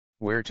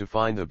Where to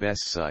find the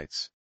best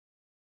sites.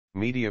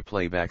 Media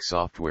playback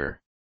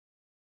software.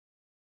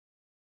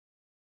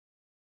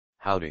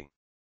 Howdy.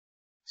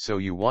 So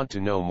you want to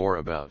know more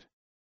about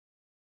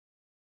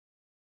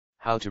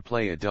how to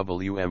play a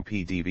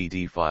WMP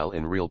DVD file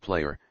in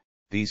Realplayer?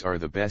 These are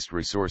the best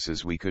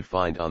resources we could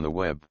find on the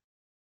web.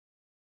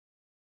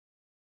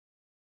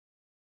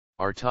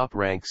 Our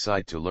top-ranked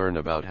site to learn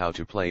about how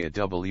to play a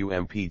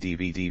WMP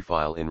DVD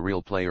file in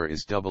Realplayer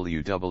is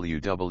www.real.com.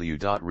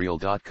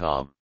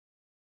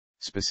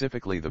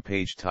 Specifically the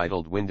page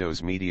titled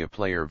Windows Media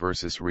Player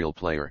vs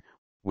Realplayer,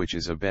 which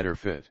is a better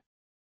fit.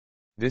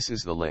 This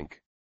is the link.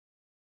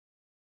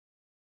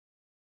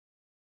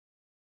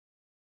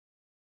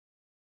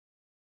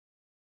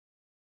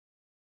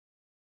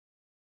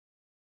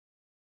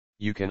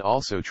 You can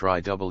also try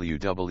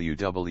www.real.com,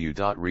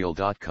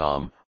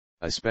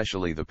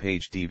 especially the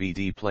page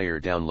DVD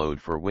player download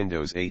for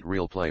Windows 8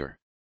 Realplayer.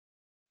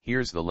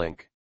 Here's the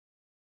link.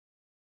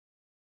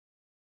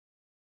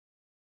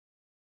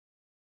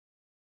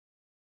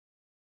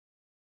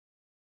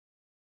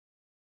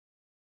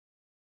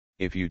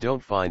 If you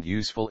don't find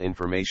useful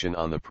information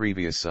on the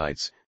previous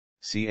sites,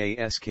 see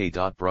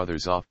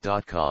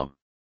ask.brothersoft.com.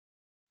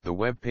 The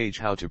web page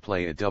How to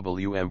play a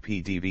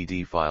WMP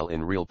DVD file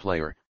in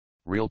Realplayer,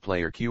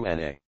 Realplayer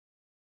Q&A.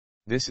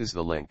 This is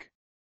the link.